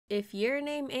If your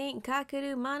name ain't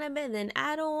Kakeru Manabe, then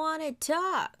I don't wanna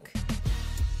talk.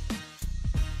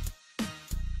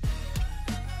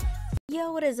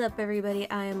 Yo, what is up everybody?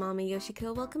 I am Mama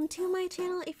Yoshiko. Welcome to my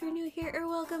channel if you're new here, or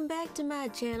welcome back to my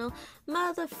channel,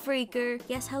 Mother Freaker.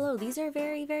 Yes, hello, these are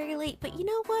very late, but you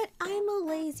know what? I'm a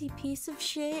lazy piece of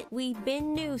shit. We've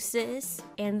been new, sis.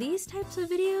 And these types of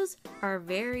videos are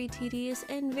very tedious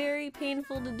and very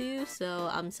painful to do, so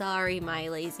I'm sorry my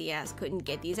lazy ass couldn't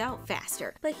get these out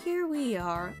faster. But here we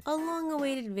are, a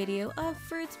long-awaited video of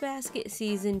Fruits Basket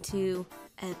Season 2,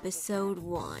 Episode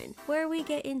 1, where we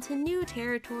get into new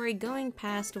territory going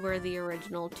past where the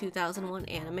original 2001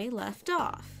 anime left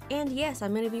off. And yes,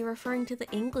 I'm going to be referring to the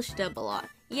English dub a lot.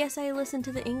 Yes, I listened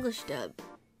to the English dub.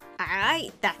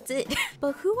 Alright, that's it.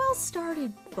 But who else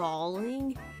started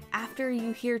bawling after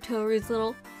you hear Toru's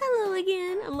little hello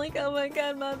again? I'm like, oh my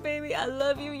god, my baby, I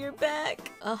love you, you're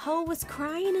back. A hoe was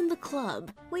crying in the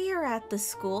club. We are at the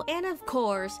school, and of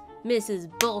course, Mrs.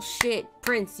 Bullshit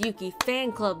Prince Yuki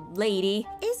fan club lady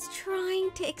is trying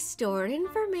to extort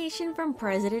information from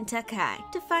President Takai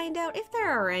to find out if there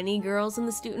are any girls in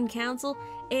the student council.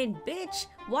 And bitch,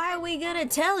 why are we gonna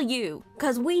tell you?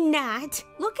 Cause we not.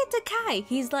 Look at Takai,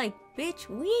 he's like, bitch,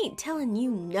 we ain't telling you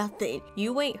nothing.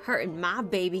 You ain't hurting my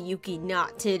baby Yuki,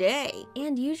 not today.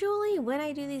 And usually when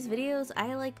I do these videos,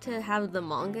 I like to have the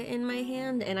manga in my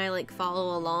hand and I like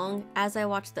follow along as I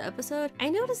watch the episode. I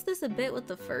noticed this a bit with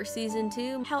the first season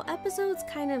too, how episodes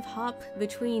kind of hop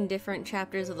between different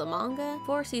chapters of the manga.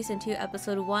 For season 2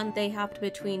 episode 1, they hopped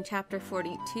between chapter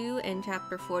 42 and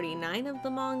chapter 49 of the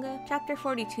manga, chapter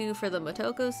 42 for the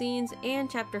Motoko scenes,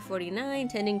 and chapter 49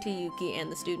 tending to Yuki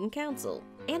and the student council.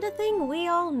 And a thing we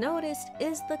all noticed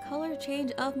is the color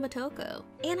change of Motoko.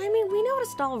 And I mean, we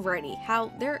noticed already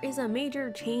how there is a major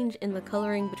change in the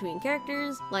coloring between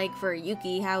characters, like for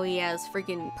Yuki, how he has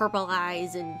freaking purple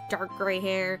eyes and dark gray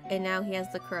hair, and now he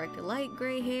has the correct light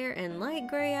gray hair and light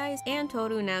gray eyes, and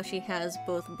Toru, now she has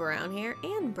both brown hair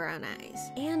and brown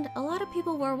eyes. And a lot of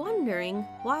people were wondering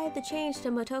why the change to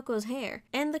Motoko's hair,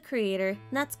 and the creator,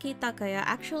 Natsuki Takaya,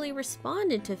 actually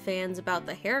responded to fans about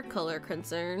the hair color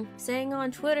concern, saying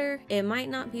on Twitter, it might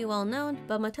not be well known,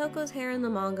 but Motoko's hair in the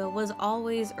manga was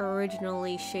always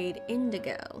originally shade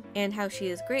indigo, and how she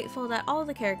is grateful that all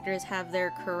the characters have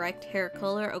their correct hair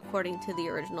color according to the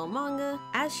original manga,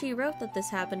 as she wrote that this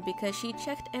happened because she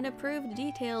checked and approved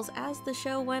details as the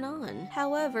show went on.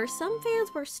 However, some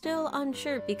fans were still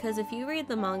unsure because if you read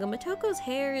the manga, Motoko's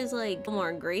hair is like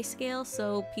more grayscale,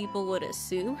 so people would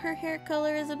assume her hair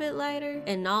color is a bit lighter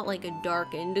and not like a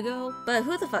dark indigo, but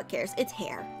who the fuck cares, it's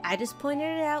hair. I just pointed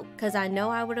it out because I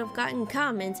know I would have gotten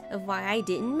comments of why I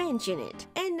didn't mention it.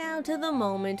 And now to the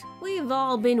moment we've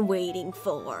all been waiting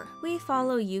for. We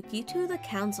follow Yuki to the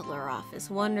counselor office,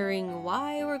 wondering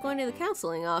why we're going to the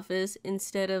counseling office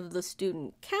instead of the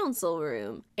student council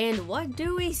room. And what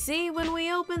do we see when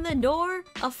we open the door?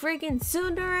 A freaking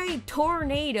tsundere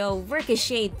tornado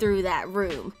ricocheted through that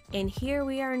room. And here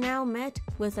we are now met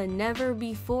with a never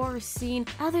before seen,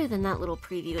 other than that little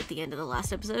preview at the end of the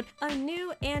last episode, a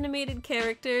new animated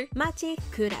character, Machi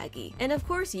Kuragi. And of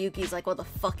course Yuki's like, what the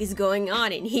fuck is going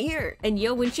on in here? And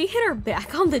yo, when she hit her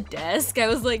back on the desk, I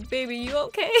was like, baby, you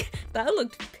okay? That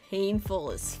looked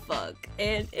painful as fuck.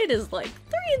 And it is like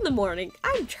 3 in the morning.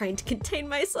 I'm trying to contain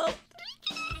myself.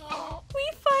 We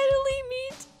finally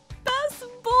meet Best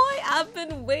Boy. I've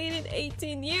been waiting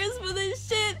 18 years for this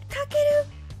shit. Kakeru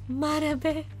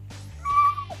Manabe.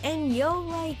 And yo,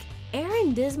 like,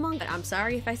 Aaron Dismong, I'm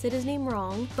sorry if I said his name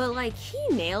wrong, but like, he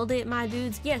nailed it, my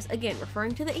dudes. Yes, again,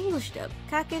 referring to the English dub.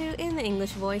 Kakeru in the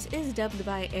English voice is dubbed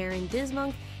by Aaron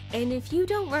Dismong, and if you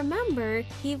don't remember,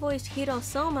 he voiced Hiro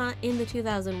Soma in the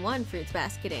 2001 Fruits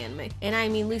Basket anime. And I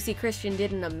mean, Lucy Christian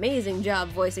did an amazing job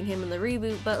voicing him in the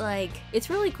reboot, but like, it's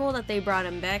really cool that they brought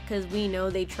him back because we know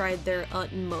they tried their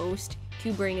utmost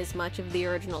to bring as much of the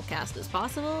original cast as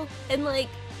possible. And like,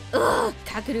 ugh,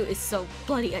 Kakeru is so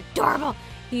bloody adorable.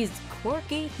 He's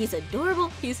quirky, he's adorable,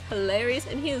 he's hilarious,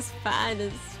 and he is fine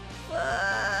as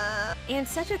fuck. And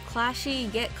such a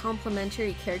clashy yet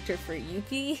complimentary character for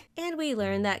Yuki. And we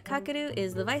learn that Kakeru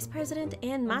is the vice president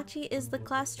and Machi is the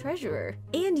class treasurer.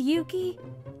 And Yuki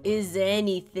is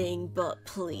anything but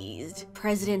pleased.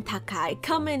 President Takai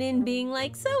coming in being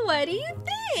like, so what do you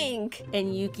think?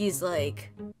 And Yuki's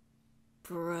like,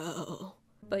 bro.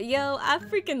 But yo, I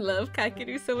freaking love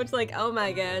Kakeru so much, like, oh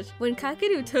my gosh. When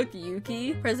Kakeru took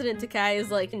Yuki, President Takai is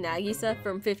like, Nagisa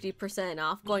from 50%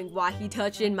 off, going, why he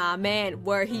touching my man?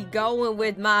 Where he going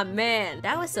with my man?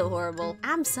 That was so horrible.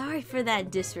 I'm sorry for that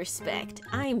disrespect.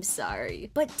 I'm sorry.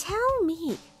 But tell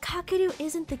me, Kakeru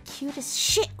isn't the cutest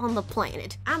shit on the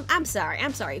planet. I'm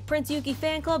sorry. Prince Yuki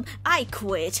fan club, I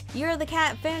quit. You're the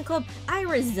cat fan club, I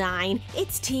resign.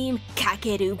 It's team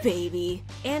Kakeru, baby.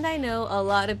 And I know a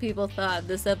lot of people thought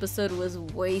this episode was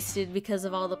wasted because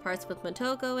of all the parts with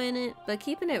Motoko in it, but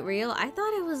keeping it real, I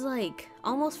thought it was like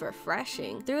almost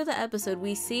refreshing. Through the episode,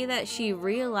 we see that she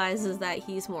realizes that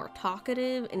he's more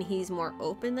talkative and he's more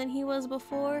open than he was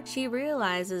before. She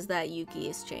realizes that Yuki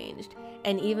has changed.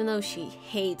 And even though she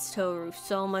hates Toru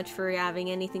so much for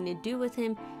having anything to do with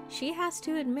him, she has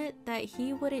to admit that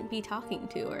he wouldn't be talking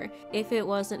to her if it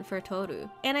wasn't for Toru.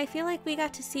 And I feel like we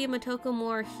got to see Motoko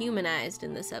more humanized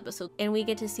in this episode, and we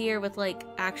get to see her with like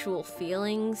actual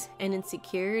feelings and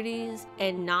insecurities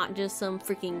and not just some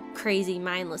freaking crazy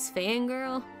mindless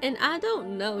fangirl. And I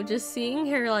don't know, just seeing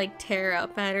her like tear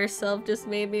up at herself just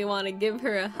made me want to give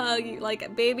her a hug.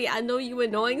 Like, baby, I know you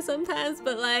annoying sometimes,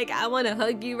 but like, I want to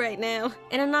hug you right now.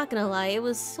 And I'm not gonna lie, it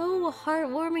was so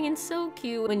heartwarming and so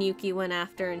cute when Yuki went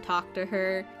after and talked to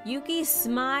her. Yuki's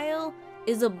smile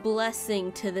is a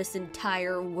blessing to this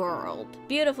entire world.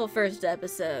 Beautiful first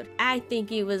episode. I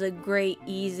think it was a great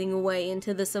easing way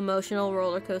into this emotional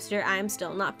roller coaster I'm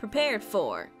still not prepared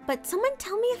for. But someone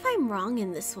tell me if I'm wrong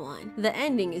in this one. The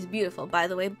ending is beautiful, by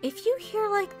the way. If you hear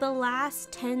like the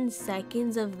last 10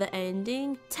 seconds of the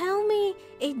ending, tell me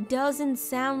it doesn't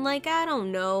sound like, I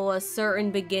don't know, a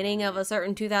certain beginning of a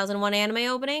certain 2001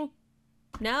 anime opening?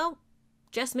 No?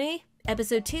 Just me?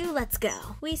 Episode 2, let's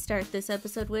go. We start this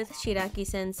episode with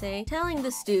Shiraki-sensei telling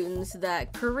the students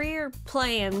that career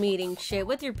plan meeting shit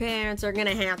with your parents are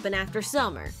gonna happen after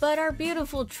summer. But our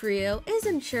beautiful trio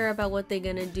isn't sure about what they're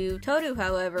gonna do. Toru,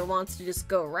 however, wants to just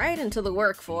go right into the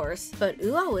workforce. But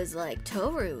Uo is like,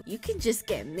 Toru, you can just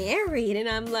get married. And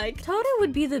I'm like, Toru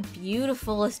would be the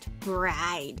beautifulest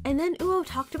bride. And then Uo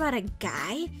talked about a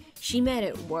guy she met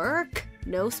at work.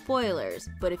 No spoilers,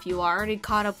 but if you already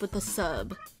caught up with the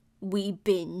sub, we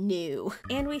been new.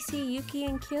 And we see Yuki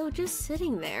and Kyo just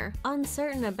sitting there,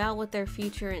 uncertain about what their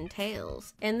future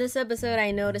entails. In this episode,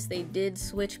 I noticed they did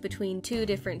switch between 2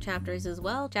 different chapters as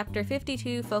well. Chapter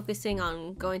 52 focusing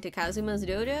on going to Kazuma's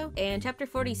dojo, and chapter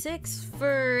 46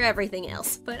 for everything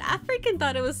else. But I freaking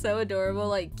thought it was so adorable,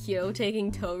 like Kyo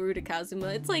taking Toru to Kazuma.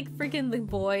 It's like freaking the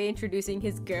boy introducing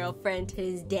his girlfriend to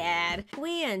his dad.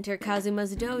 We enter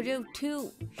Kazuma's dojo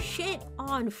to shit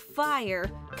on fire.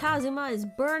 Kazuma is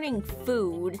burning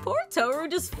food. Poor Toru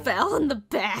just fell in the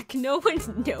back. No one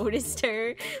noticed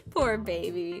her. Poor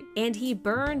baby. And he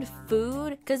burned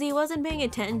food because he wasn't paying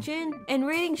attention and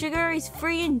reading Shiguri's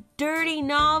free and dirty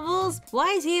novels.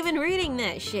 Why is he even reading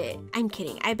that shit? I'm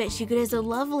kidding. I bet Shigure is a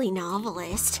lovely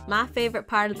novelist. My favorite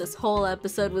part of this whole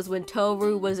episode was when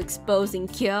Toru was exposing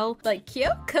Kyo. Like,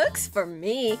 Kyo cooks for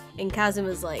me. And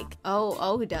Kazuma's like,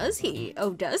 oh, does he? Oh,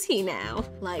 does he now?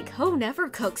 Like, Ho never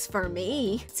cooks for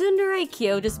me. Tsundere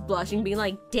Kyo just blushing, being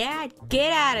like, Dad,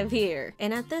 get out of here.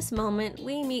 And at this moment,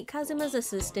 we meet Kazuma's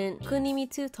assistant,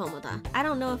 Kunimitsu Tomoda. I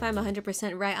don't know if I'm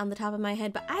 100% right on the top of my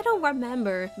head, but I don't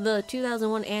remember the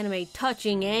 2001 anime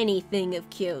touching anything of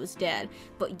Kyo's dad.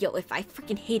 But yo, if I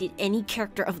freaking hated any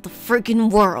character of the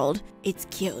freaking world, it's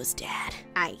Kyo's dad.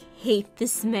 I hate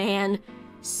this man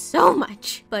so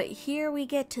much. But here we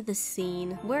get to the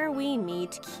scene where we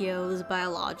meet Kyo's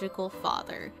biological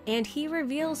father, and he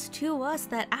reveals to us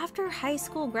that after high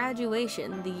school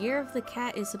graduation, the year of the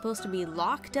cat is supposed to be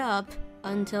locked up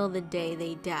until the day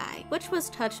they die, which was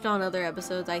touched on other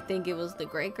episodes. I think it was the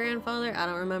great-grandfather. I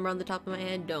don't remember on the top of my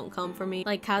head. Don't come for me.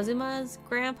 Like, Kazuma's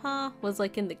grandpa was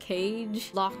like in the cage,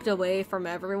 locked away from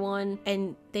everyone,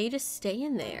 and they just stay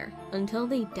in there until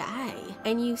they die.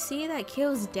 And you see that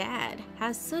Kyo's dad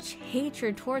has such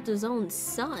hatred towards his own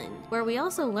son, where we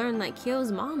also learn that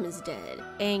Kyo's mom is dead,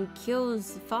 and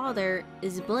Kyo's father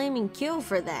is blaming Kyo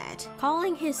for that,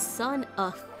 calling his son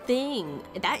a thing.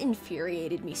 That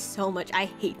infuriated me so much. I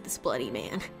hate this bloody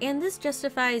man. And this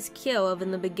justifies Kyo of in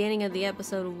the beginning of the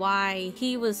episode why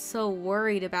he was so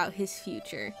worried about his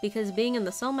future, because being in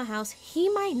the Soma house, he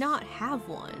might not have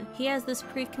one. He has this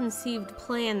preconceived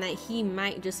plan that he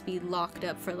might just be locked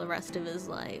up for the rest of his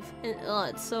life. And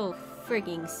it's so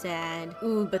freaking sad.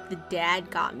 Ooh, but the dad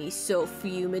got me so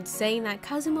fuming, saying that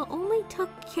Kazuma only took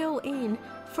Kyo in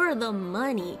for the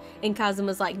money. And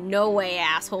Kazuma's like, no way,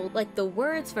 asshole. Like the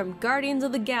words from Guardians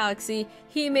of the Galaxy,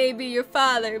 he may be your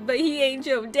father, but he ain't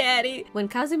your daddy. When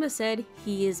Kazuma said,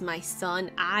 he is my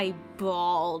son, I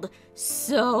bawled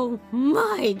so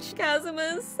much.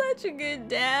 Kazuma is such a good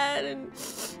dad, and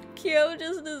Kyo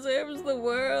just deserves the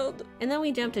world. And then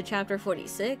we jump to chapter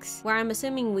 46, where I'm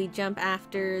assuming we jump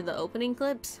after the opening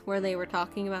clips where they were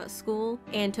talking about school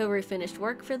and Toru finished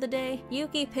work for the day.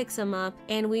 Yuki picks him up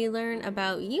and we learn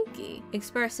about Yuki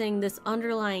expressing this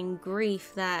underlying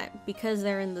grief that because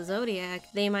they're in the zodiac,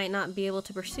 they might not be able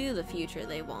to pursue the future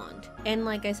they want. And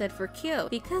like I said for Kyo,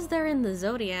 because they're in the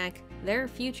zodiac, their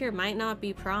future might not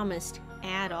be promised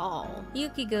at all.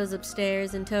 Yuki goes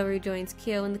upstairs and Toru joins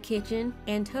Kyo in the kitchen,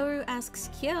 and Toru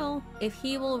asks Kyo if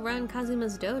he will run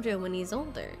Kazuma's dojo when he's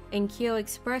older, and Kyo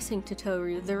expressing to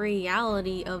Toru the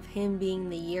reality of him being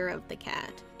the year of the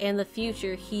cat and the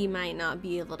future he might not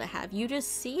be able to have. You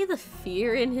just see the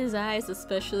fear in his eyes,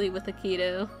 especially with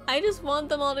Akito. I just want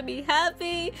them all to be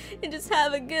happy and just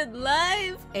have a good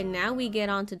life. And now we get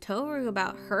on to Toru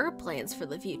about her plans for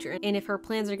the future and if her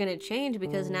plans are gonna change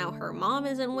because now her mom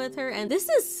isn't with her. And this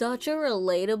is such a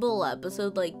relatable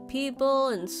episode, like people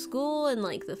and school and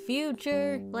like the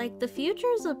future. Like the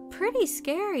future is a pretty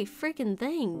scary freaking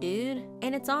thing, dude.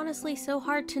 And it's honestly so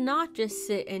hard to not just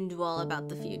sit and dwell about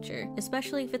the future,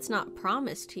 especially if it's not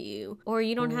promised to you, or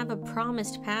you don't have a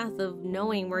promised path of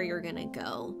knowing where you're gonna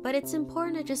go. But it's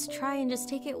important to just try and just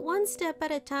take it one step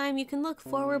at a time. You can look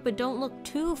forward, but don't look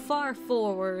too far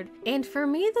forward. And for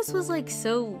me, this was like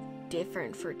so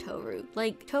different for Toru.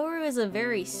 Like, Toru is a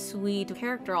very sweet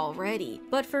character already,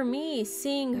 but for me,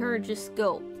 seeing her just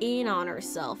go in on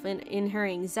herself and in her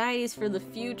anxieties for the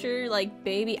future, like,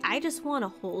 baby, I just want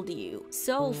to hold you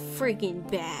so freaking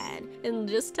bad and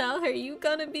just tell her, you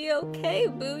gonna be okay,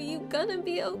 boo, you gonna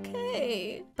be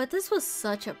okay. But this was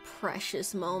such a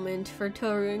precious moment for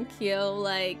Toru and Kyo.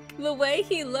 Like, the way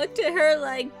he looked at her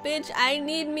like, bitch, I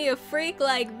need me a freak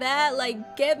like that,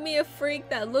 like, get me a freak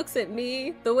that looks at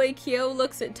me the way Kyo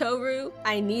looks at Toru,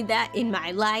 I need that in my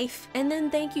life. And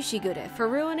then thank you Shigure for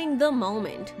ruining the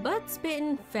moment, but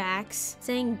spitting facts,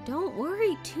 saying don't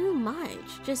worry too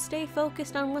much, just stay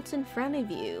focused on what's in front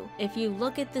of you. If you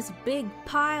look at this big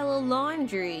pile of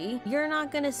laundry, you're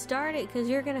not gonna start it because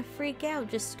you're gonna freak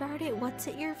out. Just start it what's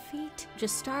at your feet,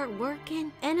 just start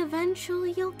working, and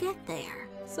eventually you'll get there.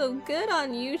 So good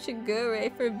on you, Shigure,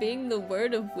 for being the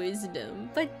word of wisdom.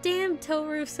 But damn,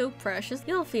 Toru's so precious.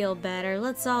 You'll feel better.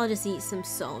 Let's all just eat some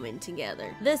somen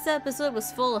together. This episode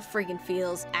was full of freaking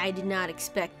feels I did not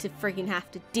expect to freaking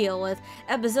have to deal with.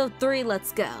 Episode 3,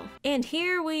 let's go. And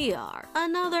here we are.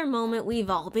 Another moment we've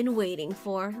all been waiting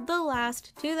for. The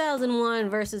last 2001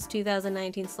 versus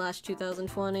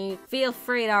 2019/2020. Feel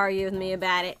free to argue with me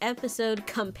about it. Episode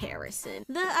comparison.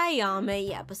 The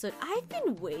Ayame episode. I've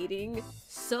been waiting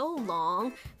so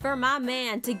long for my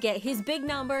man to get his big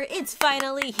number. It's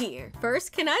finally here.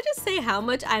 First, can I just say how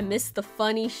much I miss the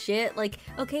funny shit? Like,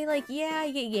 okay, like, yeah.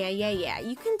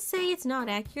 You can say it's not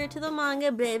accurate to the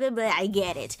manga, blah, blah, blah, I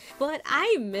get it. But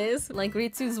I miss, like,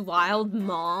 Ritsu's wild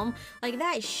mom. Like,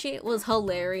 that shit was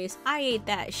hilarious. I ate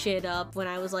that shit up when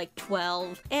I was, like,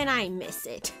 12, and I miss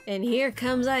it. And here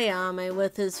comes Ayame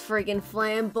with his friggin'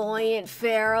 flamboyant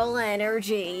feral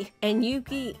energy. And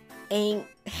Yuki ain't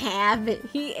having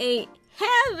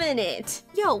it.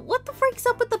 Yo, what the freak's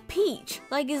up with the peach?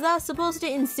 Like, is that supposed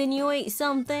to insinuate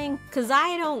something? Cause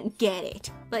I don't get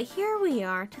it. But here we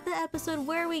are to the episode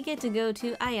where we get to go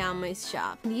to Ayame's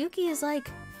shop. Yuki is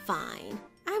like, fine,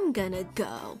 I'm gonna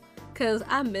go. Cause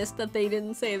I missed that they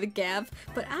didn't say the gap,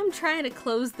 but I'm trying to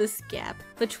close this gap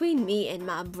between me and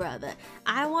my brother.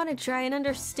 I want to try and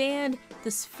understand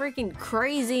this freaking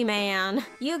crazy man.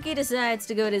 Yuki decides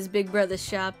to go to his big brother's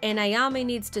shop, and Ayame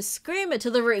needs to scream it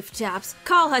to the rooftops,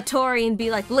 call Hattori and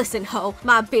be like, listen ho,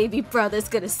 my baby brother's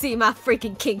gonna see my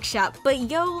freaking kink shop.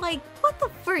 But yo, like, what the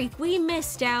freak? We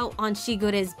missed out on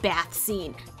Shigure's bath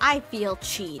scene. I feel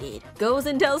cheated. Goes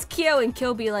and tells Kyo, and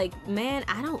Kyo be like, man,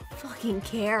 I don't fucking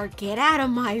care. Get out of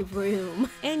my room.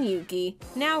 And Yuki,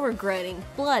 now regretting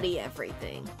bloody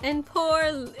everything. And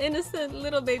poor innocent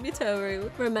little baby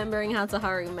Toru, remembering how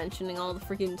Haru mentioning all the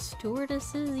freaking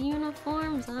stewardesses'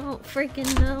 uniforms. I don't freaking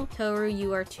know. Toru,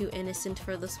 you are too innocent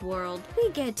for this world.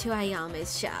 We get to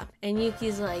Ayame's shop, and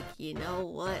Yuki's like, you know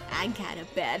what? I got a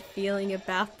bad feeling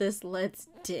about this. Let's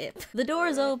dip. The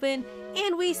doors open,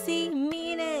 and we see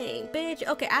Mine. Bitch,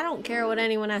 okay, I don't care what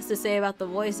anyone has to say about the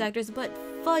voice actors, but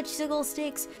fudge sickle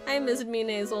sticks. I missed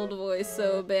Mine's old voice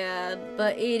so bad,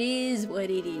 but it is what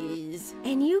it is.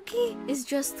 And Yuki is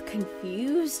just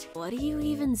confused. What do you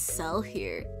even sell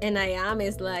here? And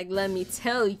Ayame's like, let me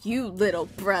tell you, little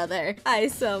brother, I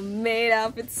sell maid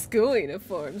outfit school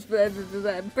uniforms, blah, blah,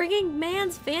 blah. Bringing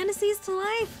man's fantasies to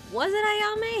life. Was it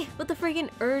Ayame? With the freaking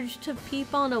urge to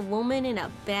peep on a woman in a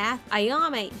bath?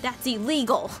 Ayame, that's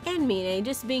illegal. And Mine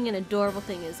just being an adorable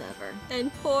thing as ever.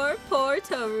 And poor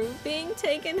Toru being taken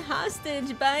taken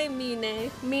hostage by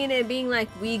Mine. Mine being like,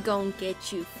 we gon'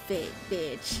 get you fit,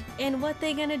 bitch. And what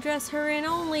they gonna dress her in,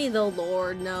 only the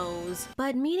Lord knows.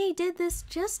 But Mine did this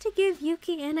just to give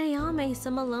Yuki and Ayame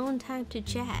some alone time to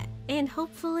chat. And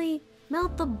hopefully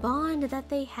melt the bond that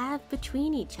they have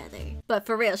between each other. But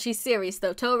for real, she's serious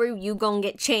though. Toru, you gon'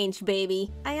 get changed, baby.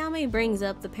 Ayame brings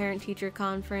up the parent-teacher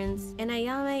conference, and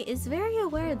Ayame is very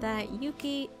aware that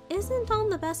Yuki isn't on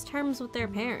the best terms with their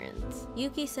parents.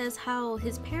 Yuki says how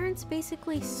his parents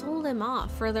basically sold him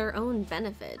off for their own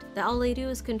benefit, that all they do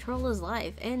is control his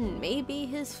life and maybe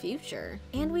his future.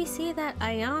 And we see that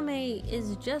Ayame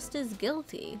is just as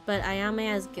guilty, but Ayame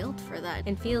has guilt for that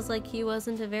and feels like he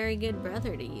wasn't a very good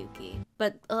brother to Yuki.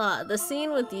 But the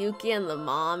scene with Yuki and the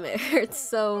mom, it hurts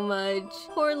so much.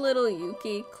 Poor little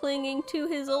Yuki clinging to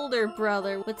his older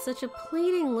brother with such a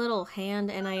pleading little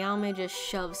hand, and Ayame just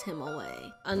shoves him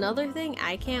away. Another thing,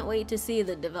 I can't wait to see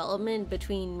the development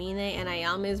between Mine and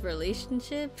Ayame's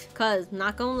relationship, cause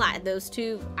not gonna lie, those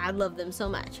two, I love them so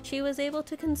much. She was able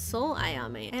to console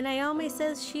Ayame, and Ayame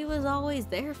says she was always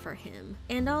there for him.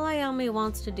 And all Ayame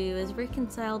wants to do is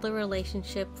reconcile the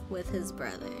relationship with his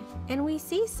brother. And we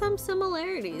see some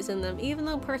similarities in them, even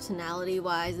though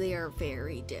personality-wise they are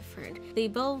very different. They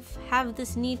both have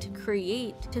this need to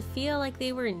create, to feel like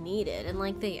they were needed and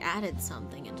like they added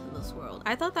something into this world.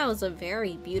 I thought that was a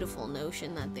very beautiful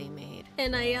notion that they made.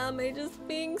 And Ayame just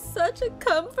being such a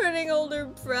comforting older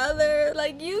brother.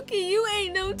 Like, Yuki, you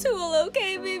ain't no tool,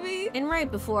 okay, baby? And right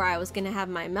before I was gonna have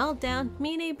my meltdown,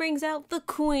 Mine brings out the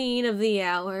queen of the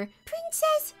hour,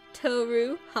 Princess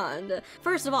Toru Honda.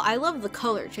 First of all, I love the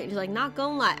color change. Like, not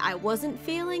gonna lie, I wasn't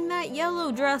feeling that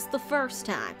yellow dress the first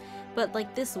time. But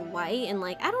like this white and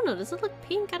like, I don't know, does it look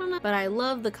pink? I don't know. But I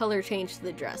love the color change to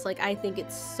the dress. Like, I think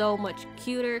it's so much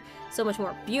cuter, so much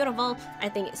more beautiful. I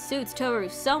think it suits Toru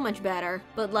so much better.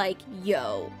 But like,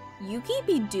 yo, Yuki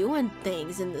be doing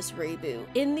things in this reboot.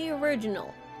 In the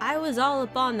original, I was all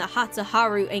up on the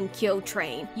Hatsuharu and Kyo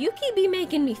train. Yuki be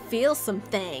making me feel some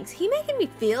things. He making me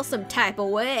feel some type of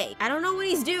way. I don't know what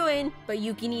he's doing, but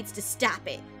Yuki needs to stop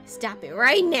it. Stop it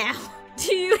right now.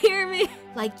 Do you hear me?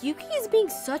 Like, Yuki is being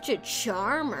such a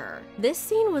charmer. This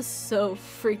scene was so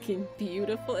freaking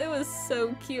beautiful. It was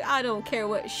so cute. I don't care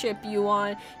what ship you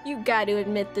on. You gotta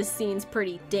admit this scene's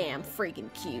pretty damn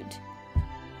freaking cute.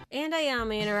 And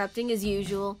Ayame interrupting as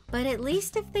usual. But at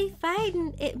least if they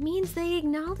fightin', it means they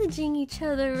acknowledging each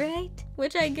other, right?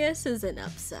 Which I guess is an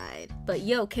upside. But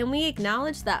yo, can we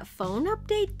acknowledge that phone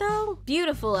update though?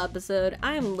 Beautiful episode.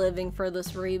 I'm living for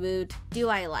this reboot. Do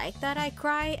I like that I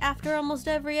cry after almost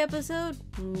every episode?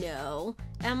 No.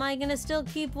 Am I gonna still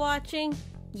keep watching?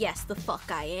 Yes, the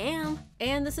fuck I am.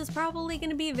 And this is probably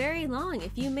gonna be very long.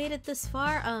 If you made it this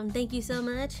far, thank you so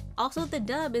much. Also, the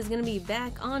dub is gonna be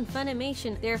back on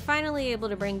Funimation. They're finally able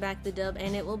to bring back the dub,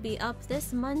 and it will be up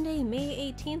this Monday,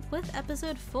 May 18th with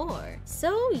episode 4.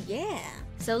 So yeah.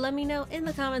 So let me know in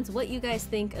the comments what you guys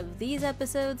think of these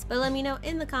episodes, but let me know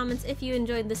in the comments if you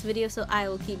enjoyed this video, so I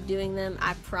will keep doing them.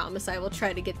 I promise I will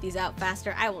try to get these out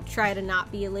faster. I will try to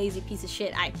not be a lazy piece of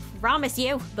shit, I promise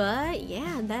you. But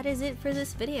yeah, that is it for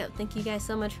this video. Thank you guys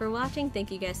so much for watching.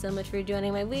 Thank you guys so much for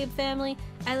joining my weeb family.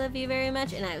 I love you very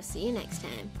much, and I will see you next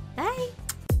time. Bye!